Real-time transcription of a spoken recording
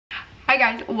Hi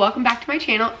guys, welcome back to my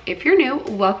channel. If you're new,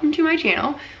 welcome to my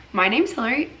channel. My name's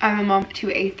Hillary. I'm a mom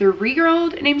to a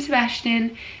 3-year-old named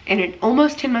Sebastian and an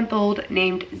almost 10-month-old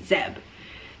named Zeb.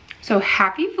 So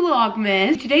happy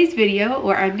Vlogmas. Today's video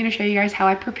where I'm gonna show you guys how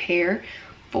I prepare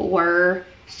for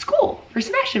school, for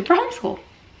Sebastian, for homeschool.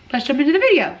 Let's jump into the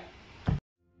video.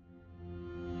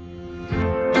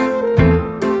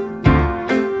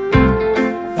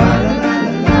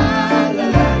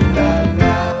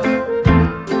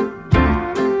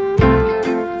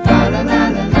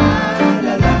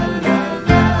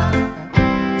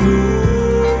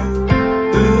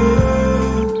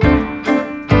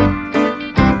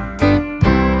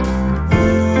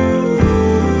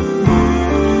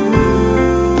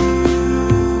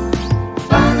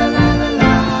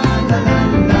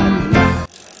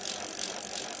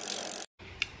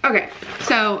 Okay,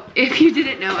 so if you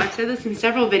didn't know, I've said this in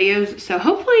several videos, so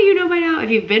hopefully you know by now if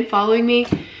you've been following me,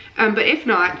 but if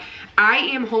not, I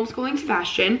am homeschooling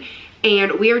Sebastian,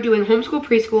 and we are doing homeschool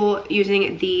preschool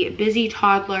using the Busy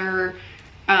Toddler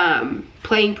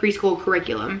playing preschool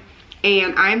curriculum,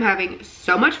 and I'm having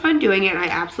so much fun doing it. I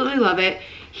absolutely love it.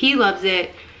 He loves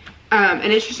it,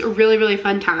 and it's just a really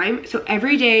fun time. So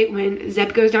every day when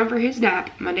Zeb goes down for his nap,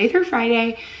 Monday through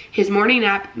Friday, his morning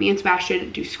nap, me and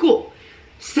Sebastian do school.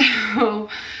 So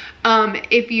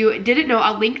if you didn't know,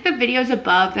 I'll link the videos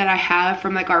above that I have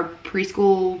from like our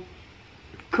preschool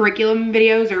curriculum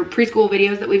videos or preschool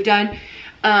videos that we've done.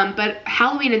 But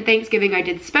Halloween and Thanksgiving I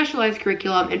did specialized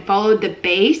curriculum and followed the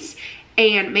base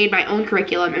and made my own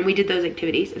curriculum, and we did those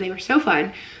activities and they were so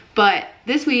fun. But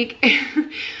this week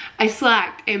I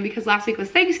slacked, and because last week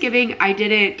was Thanksgiving, I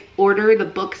didn't order the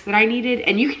books that I needed.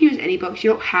 And you can use any books,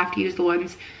 you don't have to use the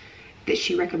ones that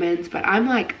she recommends, but I'm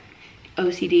like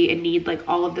OCD and need like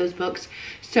all of those books,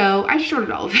 so I just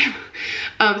ordered all of them.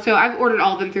 So I've ordered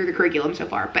all of them through the curriculum so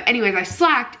far, but anyways, I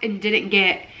slacked and didn't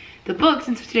get the books,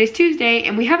 and so today's Tuesday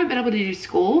and we haven't been able to do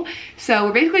school, so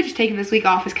we're basically just taking this week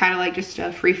off as kind of like just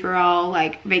a free-for-all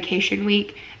like vacation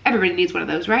week. Everybody needs one of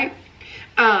those, right?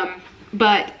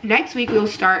 But next week we'll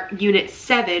start unit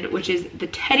 7, which is the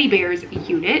teddy bears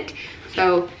unit.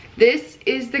 So this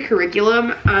is the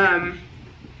curriculum.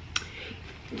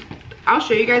 I'll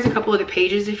show you guys a couple of the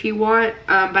pages if you want,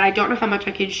 but I don't know how much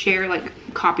I can share like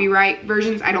copyright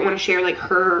versions. I don't want to share like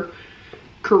her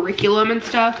curriculum and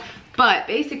stuff, but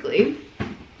basically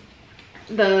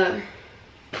let's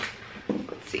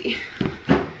see,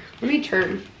 let me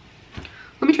turn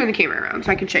the camera around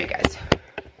so I can show you guys.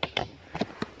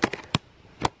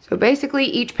 So basically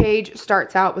each page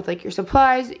starts out with like your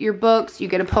supplies, your books, you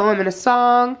get a poem and a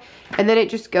song, and then it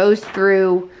just goes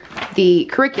through the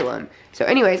curriculum. So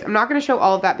anyways, I'm not going to show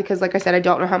all of that because like I said, I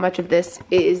don't know how much of this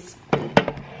is,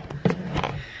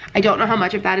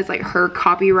 that is like her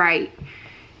copyright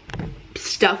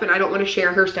stuff, and I don't want to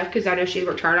share her stuff because I know she's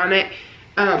worked hard on it.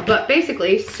 But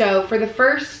basically, so for the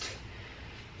first,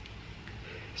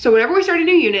 so whenever we start a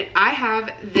new unit, I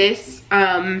have this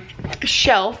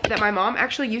shelf that my mom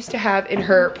actually used to have in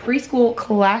her preschool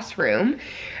classroom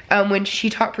when she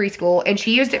taught preschool, and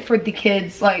she used it for the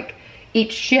kids, like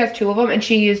she has 2 of them, and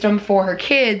she used them for her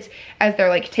kids as their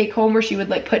like take home, where she would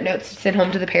like put notes to send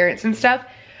home to the parents and stuff.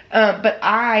 But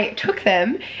I took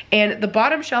them, and the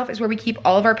bottom shelf is where we keep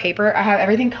all of our paper. I have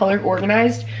everything colored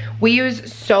organized. We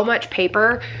use so much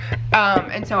paper,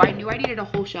 and so I knew I needed a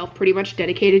whole shelf pretty much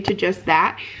dedicated to just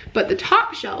that. But the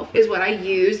top shelf is what I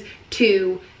use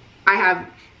to, I have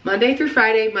Monday through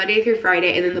Friday,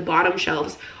 and then the bottom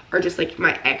shelves are just like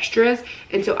my extras.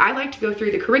 And so I like to go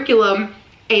through the curriculum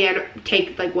and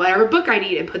take like whatever book I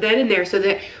need and put that in there, so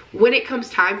that when it comes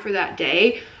time for that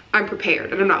day, I'm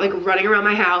prepared and I'm not like running around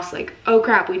my house like, oh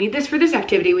crap, we need this for this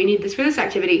activity, we need this for this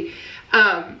activity,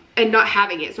 and not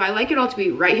having it. So I like it all to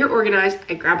be right here organized.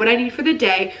 I grab what I need for the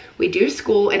day, we do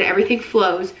school, and everything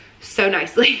flows so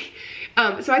nicely.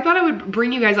 So I thought I would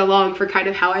bring you guys along for kind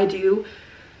of how I do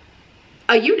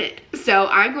a unit. So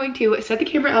I'm going to set the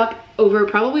camera up over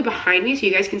probably behind me so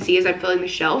you guys can see as I'm filling the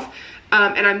shelf,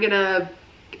 and I'm gonna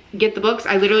get the books.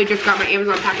 I literally just got my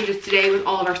Amazon packages today with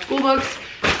all of our school books,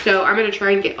 so I'm gonna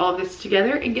try and get all of this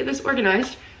together and get this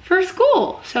organized for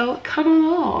school. So come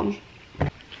along.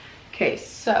 Okay,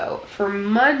 so for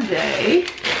Monday's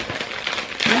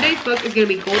book is gonna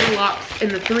be Goldilocks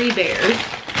and the 3 Bears.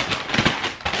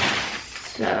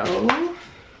 So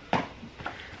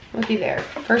looky there,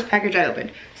 first package I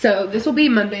opened. So this will be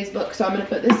Monday's book, so I'm gonna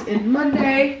put this in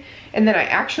Monday, and then I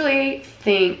actually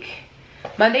think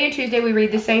Monday and Tuesday we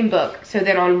read the same book. So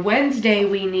then on Wednesday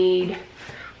we need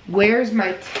Where's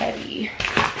My Teddy?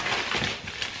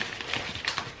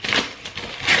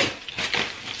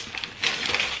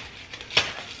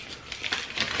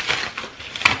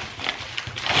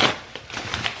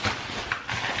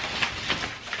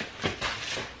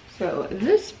 So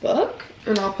this book,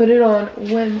 and I'll put it on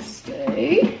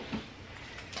Wednesday.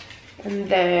 And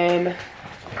then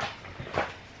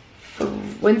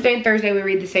Wednesday and Thursday we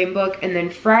read the same book, and then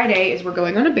Friday is we're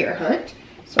going on a bear hunt.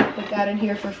 So I'll put that in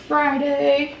here for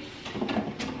Friday.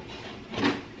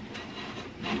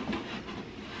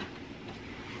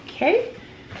 Okay.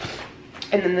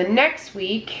 And then the next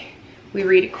week we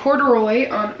read Corduroy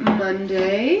on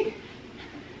Monday.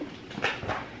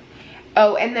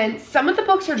 Oh, and then some of the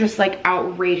books are just like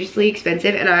outrageously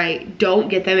expensive, and I don't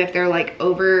get them if they're like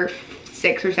over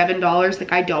 $6 or $7.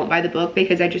 Like, I don't buy the book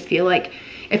because I just feel like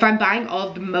if I'm buying all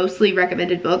of the mostly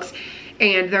recommended books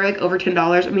and they're like over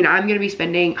 $10, I mean, I'm gonna be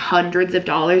spending hundreds of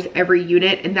dollars every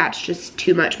unit, and that's just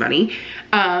too much money.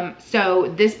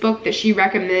 So this book that she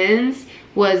recommends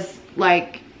was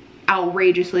like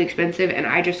outrageously expensive, and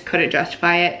I just couldn't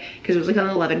justify it because it was like an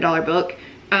 $11 book.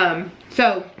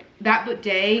 So that book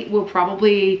day will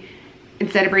probably,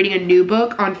 instead of reading a new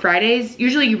book on Fridays,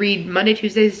 usually you read Monday,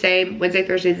 Tuesday's the same, Wednesday,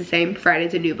 Thursday's the same,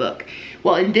 Friday's a new book.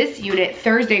 Well, in this unit,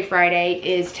 Thursday, Friday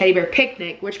is Teddy Bear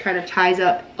Picnic, which kind of ties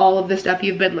up all of the stuff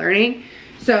you've been learning.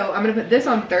 So I'm gonna put this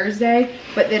on Thursday,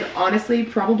 but then honestly,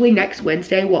 probably next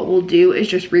Wednesday, what we'll do is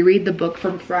just reread the book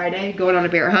from Friday, going on a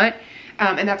bear hunt.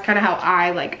 And that's kind of how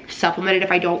I like supplement it.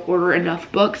 If I don't order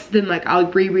enough books, then like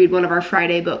I'll reread one of our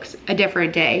Friday books a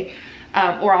different day.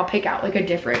 Or I'll pick out like a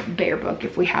different bear book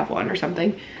if we have one or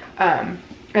something. And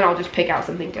I'll just pick out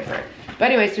something different. But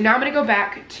anyway, so now I'm gonna go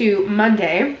back to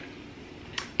Monday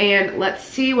and let's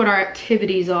see what our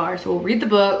activities are. So we'll read the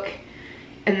book,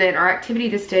 and then our activity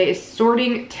this day is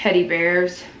sorting teddy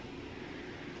bears.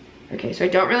 Okay, so I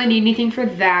don't really need anything for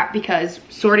that because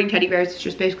sorting teddy bears is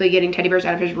just basically getting teddy bears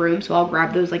out of his room. So I'll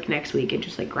grab those like next week and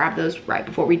just like grab those right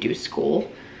before we do school.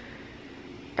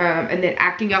 And then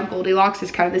acting out Goldilocks is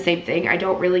kind of the same thing. I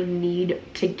don't really need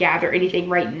to gather anything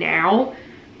right now.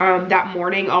 That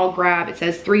morning I'll grab, it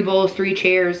says 3 bowls, 3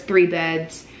 chairs, 3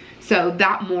 beds. So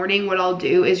that morning what I'll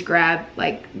do is grab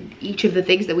like each of the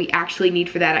things that we actually need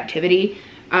for that activity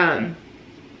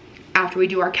after we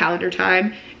do our calendar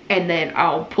time. And then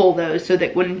I'll pull those so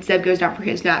that when Zeb goes down for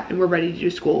his nap and we're ready to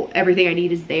do school, everything I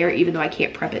need is there, even though I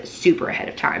can't prep it super ahead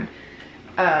of time.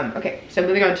 Okay, so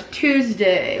moving on to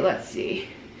Tuesday, let's see.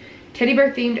 Teddy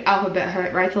bear themed alphabet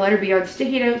hunt. Write the letter B on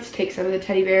sticky notes. Take some of the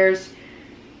teddy bears.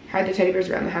 Hide the teddy bears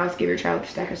around the house. Give your child a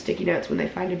stack of sticky notes. When they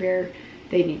find a bear,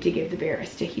 they need to give the bear a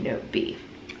sticky note B.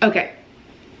 Okay,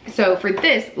 so for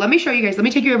this, let me show you guys. Let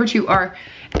me take you over to our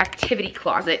activity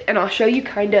closet, and I'll show you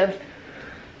kind of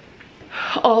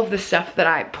all of the stuff that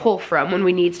I pull from when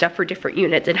we need stuff for different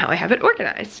units and how I have it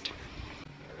organized.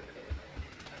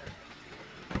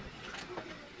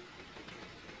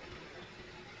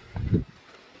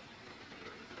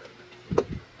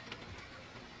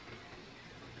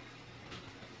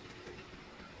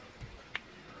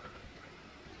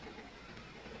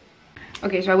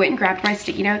 Okay, so I went and grabbed my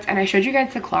sticky notes and I showed you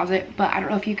guys the closet, but I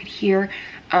don't know if you could hear.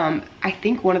 I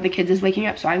think one of the kids is waking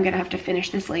up, so I'm gonna have to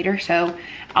finish this later. So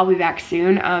I'll be back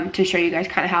soon to show you guys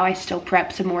kind of how I still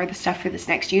prep some more of the stuff for this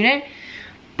next unit.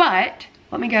 But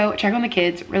let me go check on the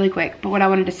kids really quick. But what I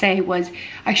wanted to say was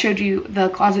I showed you the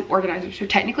closet organizer. So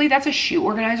technically that's a shoe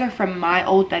organizer from my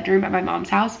old bedroom at my mom's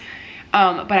house.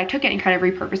 But I took it and kind of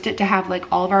repurposed it to have like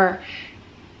all of our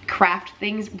craft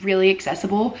things really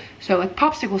accessible. So like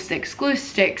popsicle sticks, glue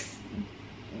sticks,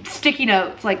 sticky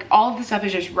notes, like all of the stuff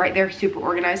is just right there, super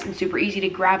organized and super easy to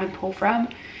grab and pull from,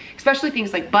 especially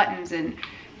things like buttons and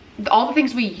all the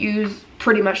things we use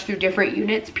pretty much through different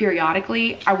units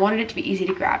periodically. I wanted it to be easy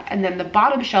to grab. And then the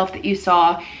bottom shelf that you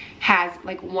saw has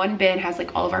like one bin has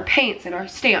like all of our paints and our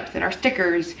stamps and our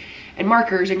stickers and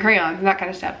markers and crayons and that kind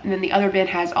of stuff. And then the other bin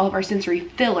has all of our sensory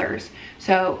fillers.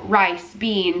 So rice,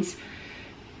 beans,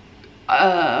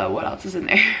 what else is in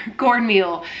there?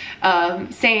 Cornmeal,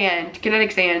 sand,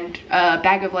 kinetic sand, a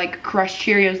bag of like crushed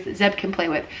Cheerios that Zeb can play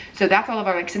with. So that's all of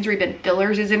our like sensory bin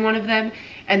fillers is in one of them.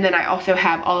 And then I also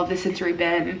have all of the sensory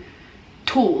bin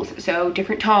tools. So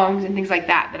different tongs and things like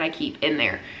that that I keep in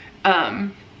there.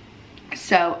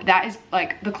 So that is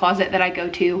like the closet that I go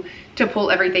to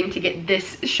pull everything to get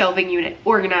this shelving unit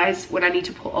organized when I need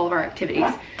to pull all of our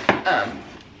activities.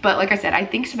 But like I said, I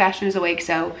think Sebastian is awake,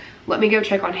 so let me go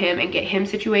check on him and get him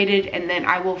situated, and then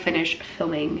I will finish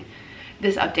filming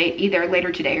this update either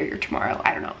later today or tomorrow.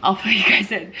 I don't know. I'll fill you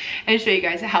guys in and show you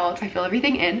guys how else I fill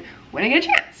everything in when I get a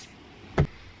chance.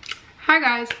 Hi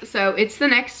guys, so it's the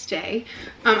next day.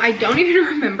 I don't even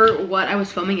remember what I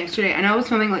was filming yesterday. I know I was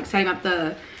filming like setting up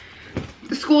the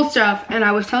school stuff, and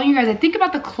I was telling you guys, I think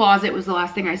about the closet was the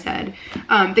last thing I said.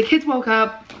 The kids woke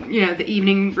up, you know, the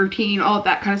evening routine, all of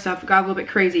that kind of stuff got a little bit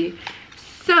crazy.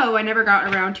 So I never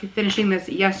got around to finishing this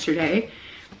yesterday,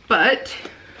 but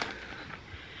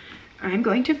I'm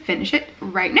going to finish it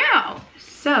right now.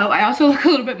 So I also look a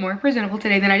little bit more presentable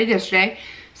today than I did yesterday.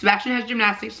 Sebastian has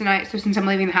gymnastics tonight, so since I'm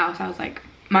leaving the house, I was like,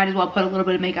 might as well put a little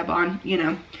bit of makeup on, you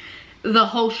know, the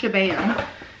whole shebang.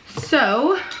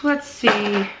 So let's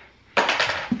see.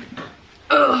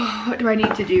 Oh, what do I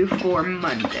need to do for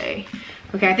Monday?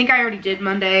 Okay, I think I already did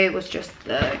Monday. It was just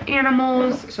the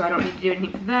animals, so I don't need to do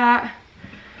anything for that.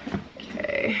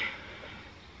 Okay.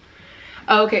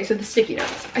 Okay, so the sticky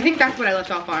notes. I think that's what I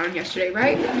left off on yesterday,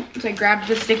 right? So I grabbed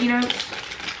the sticky notes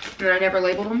and then I never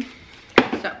labeled them.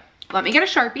 So let me get a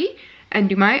Sharpie and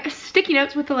do my sticky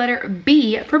notes with the letter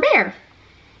B for bear.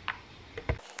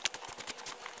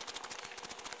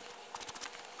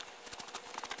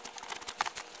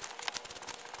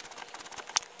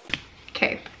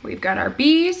 Okay, we've got our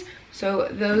B's, so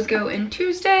those go in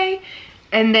Tuesday.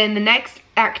 And then the next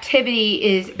activity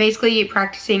is basically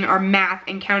practicing our math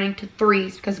and counting to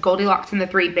 3s because Goldilocks and the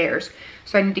 3 bears.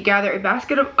 So I need to gather a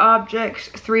basket of objects,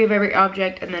 3 of every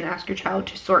object, and then ask your child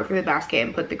to sort through the basket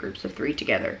and put the groups of 3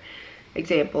 together.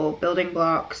 Example, building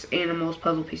blocks, animals,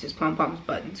 puzzle pieces, pom-poms,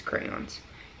 buttons, crayons.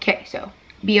 Okay, so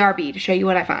BRB to show you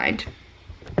what I find.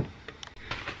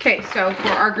 Okay, so for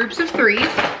our groups of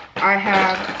 3s, I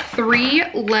have 3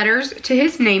 letters to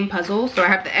his name puzzle. So I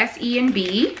have the S, E, and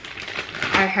B.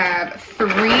 I have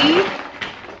 3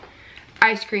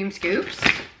 ice cream scoops,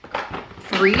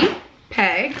 3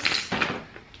 pegs.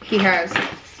 He has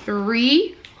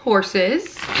 3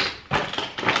 horses,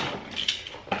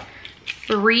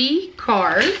 3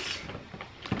 cars,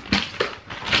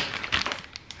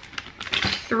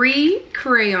 3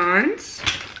 crayons,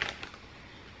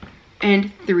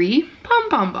 and 3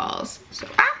 pom-pom balls. So,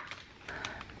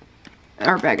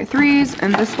 our bag of 3s,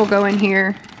 and this will go in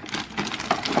here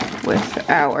with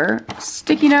our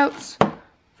sticky notes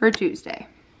for Tuesday.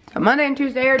 So Monday and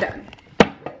Tuesday are done.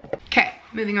 Okay,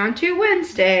 moving on to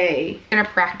Wednesday. I'm gonna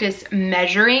practice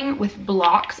measuring with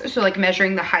blocks, so like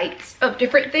measuring the heights of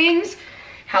different things.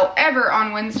 However,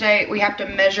 on Wednesday, we have to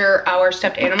measure our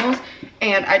stuffed animals,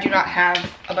 and I do not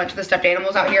have a bunch of the stuffed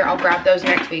animals out here. I'll grab those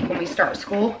next week when we start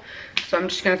school. So I'm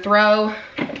just gonna throw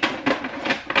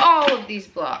all of these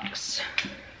blocks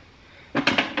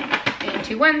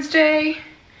into Wednesday,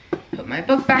 put my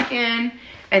book back in,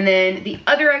 and then the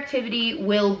other activity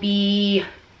will be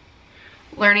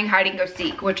learning hide and go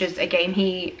seek, which is a game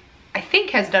he, I think,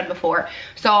 has done before.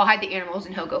 So I'll hide the animals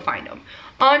and he'll go find them.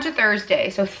 On to Thursday.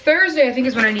 So Thursday, I think,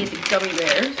 is when I need the gummy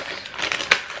bears.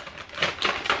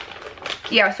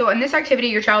 Yeah, so in this activity,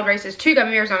 your child races 2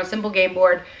 gummy bears on a simple game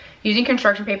board. Using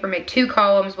construction paper, make 2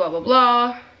 columns, blah, blah,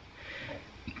 blah.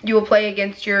 You will play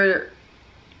against your...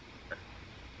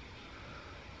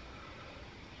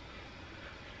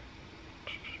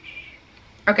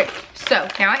 Okay, so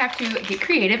now I have to get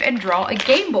creative and draw a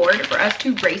game board for us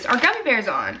to race our gummy bears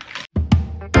on.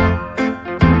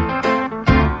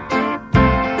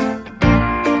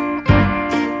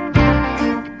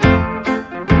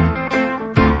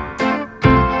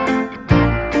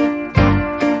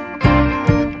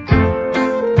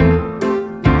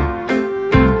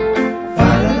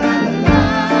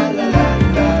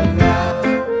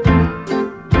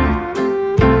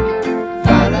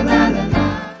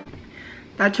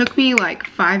 That took me like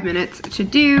 5 minutes to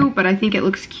do, but I think it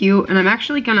looks cute, and I'm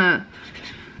actually gonna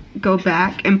go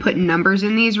back and put numbers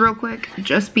in these real quick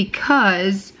just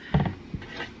because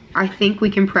I think we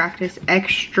can practice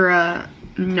extra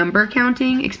number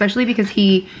counting, especially because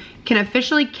he can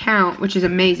officially count, which is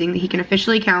amazing that he can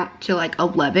officially count to like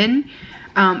 11,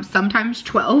 sometimes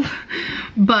 12,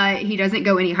 but he doesn't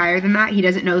go any higher than that. He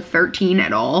doesn't know 13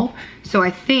 at all. So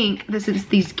I think since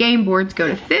these game boards go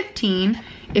to 15,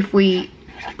 if we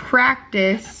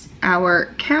practice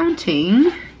our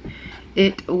counting,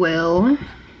 it will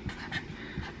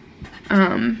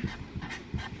when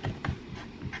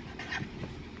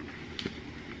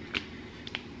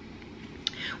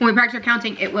we practice our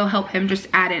counting, it will help him just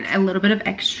add in a little bit of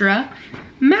extra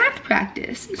math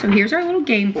practice. So here's our little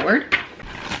game board.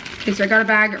 Okay, so I got a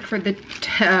bag for the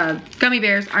gummy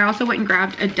bears. I also went and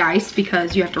grabbed a dice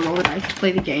because you have to roll the dice to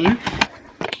play the game.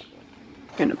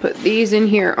 I'm gonna put these in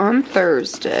here on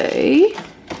Thursday.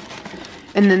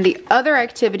 And then the other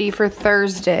activity for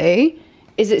Thursday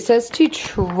is it says to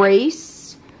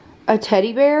trace a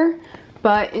teddy bear,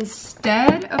 but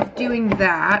instead of doing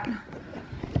that,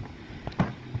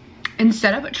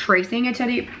 instead of tracing a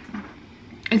teddy,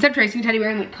 instead of tracing a teddy bear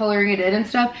and like coloring it in and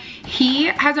stuff, he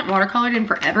hasn't watercolored in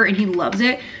forever and he loves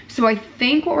it. So I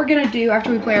think what we're gonna do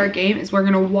after we play our game is we're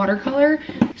gonna watercolor.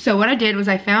 So what I did was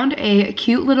I found a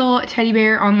cute little teddy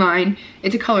bear online.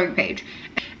 It's a coloring page.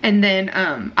 And then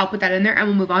I'll put that in there and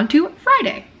we'll move on to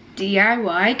Friday.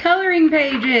 DIY coloring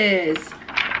pages.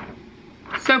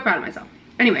 So proud of myself.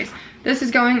 Anyways, this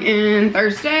is going in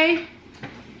Thursday.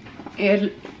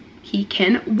 And he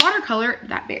can watercolor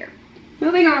that bear.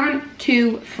 Moving on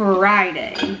to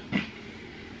Friday.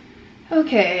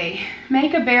 Okay,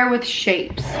 make a bear with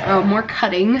shapes. Oh, more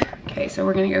cutting. Okay, so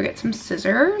we're gonna go get some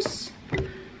scissors.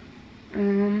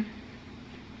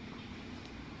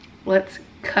 Let's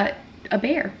cut a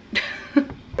bear.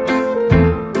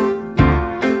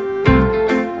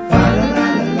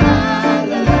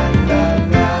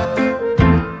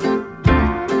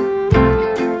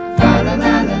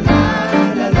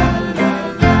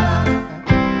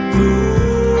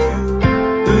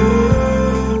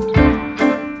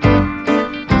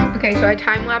 So I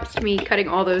time-lapsed me cutting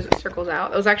all those circles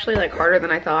out. It was actually like harder than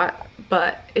I thought,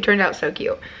 but it turned out so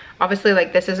cute. Obviously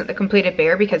like this isn't the completed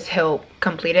bear because he'll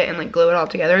complete it and like glue it all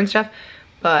together and stuff.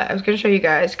 But I was gonna show you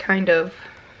guys kind of,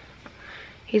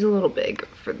 he's a little big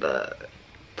for the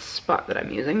spot that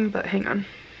I'm using, but hang on.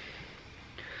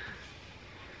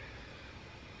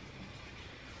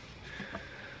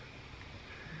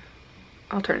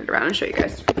 I'll turn it around and show you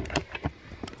guys.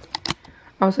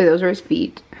 Obviously those are his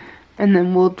feet. And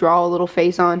then we'll draw a little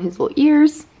face on his little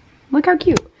ears. Look how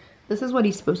cute. This is what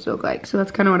he's supposed to look like. So that's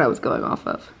kind of what I was going off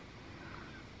of.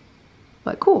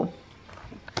 But cool.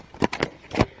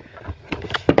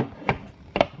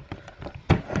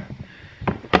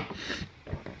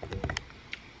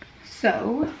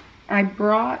 So I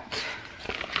brought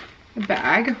a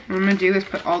bag. What I'm gonna do is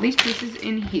put all these pieces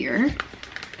in here.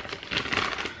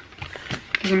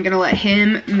 Because I'm gonna let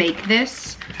him make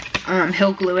this.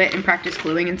 He'll glue it and practice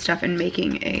gluing and stuff and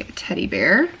making a teddy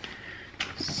bear.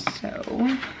 So,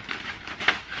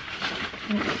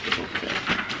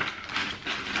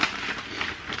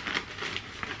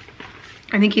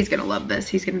 I think he's gonna love this.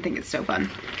 He's gonna think it's so fun.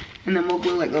 And then we'll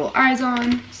glue like little eyes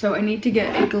on. So I need to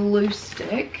get a glue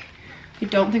stick. I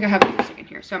don't think I have a glue stick in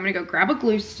here. So I'm gonna go grab a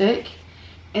glue stick.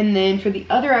 And then for the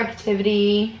other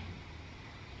activity,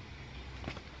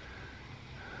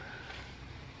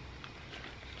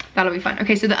 that'll be fun.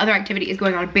 Okay, so the other activity is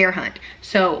going on a bear hunt.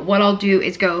 So what I'll do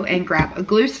is go and grab a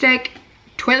glue stick,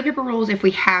 toilet paper rolls if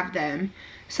we have them,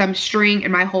 some string,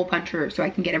 and my hole puncher so I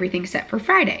can get everything set for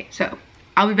Friday. So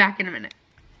I'll be back in a minute.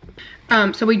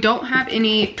 So we don't have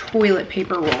any toilet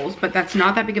paper rolls, but that's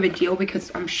not that big of a deal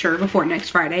because I'm sure before next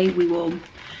Friday we will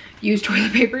use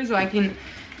toilet paper, so I can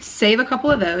save a couple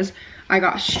of those. I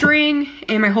got string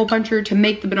and my hole puncher to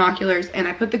make the binoculars, and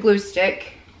I put the glue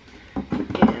stick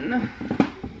in.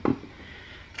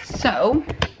 So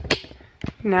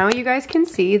now you guys can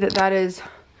see that that is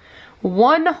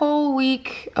one whole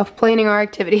week of planning our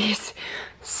activities.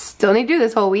 Still need to do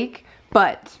this whole week,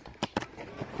 but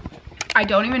I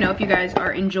don't even know if you guys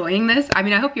are enjoying this. I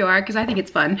mean, I hope you are because I think it's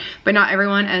fun, but not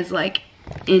everyone is like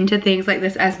into things like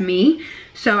this as me.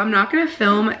 So I'm not gonna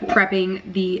film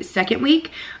prepping the second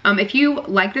week. If you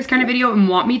like this kind of video and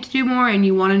want me to do more and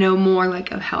you wanna know more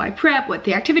like of how I prep, what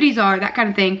the activities are, that kind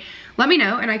of thing, let me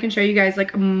know and I can show you guys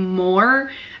like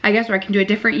more, I guess, or I can do a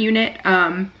different unit.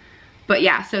 But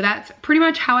yeah, so that's pretty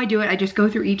much how I do it. I just go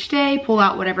through each day, pull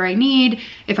out whatever I need.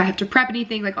 If I have to prep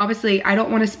anything, like obviously I don't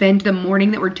wanna spend the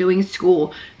morning that we're doing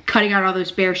school cutting out all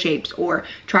those bear shapes or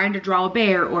trying to draw a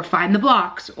bear or find the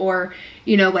blocks or,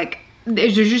 you know, like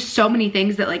there's just so many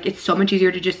things that like it's so much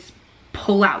easier to just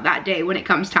pull out that day when it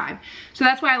comes time. So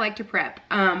that's why I like to prep.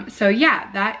 So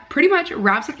yeah, that pretty much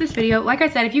wraps up this video. Like I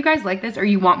said, if you guys like this or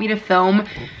you want me to film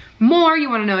more, you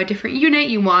wanna know a different unit,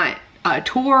 you want a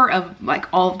tour of like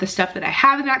all of the stuff that I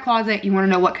have in that closet, you wanna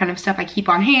know what kind of stuff I keep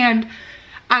on hand,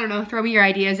 I don't know, throw me your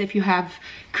ideas if you have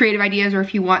creative ideas or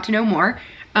if you want to know more.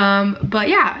 But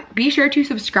yeah, be sure to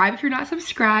subscribe if you're not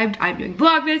subscribed. I'm doing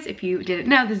Vlogmas. If you didn't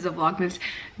know, this is a Vlogmas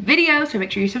video, so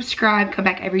make sure you subscribe. Come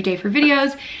back every day for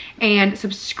videos and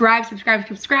subscribe.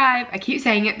 I keep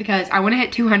saying it because I want to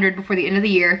hit 200 before the end of the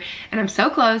year and I'm so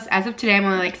close. As of today, I'm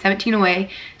only like 17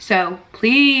 away. So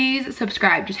please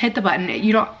subscribe. Just hit the button.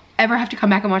 You don't ever have to come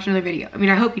back and watch another video. I mean,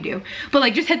 I hope you do, but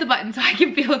like just hit the button so I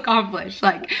can feel accomplished.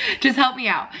 Like just help me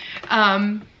out.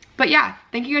 But yeah,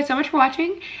 thank you guys so much for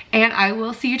watching, and I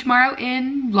will see you tomorrow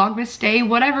in Vlogmas day,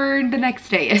 whatever the next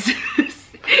day is.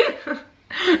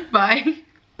 Bye.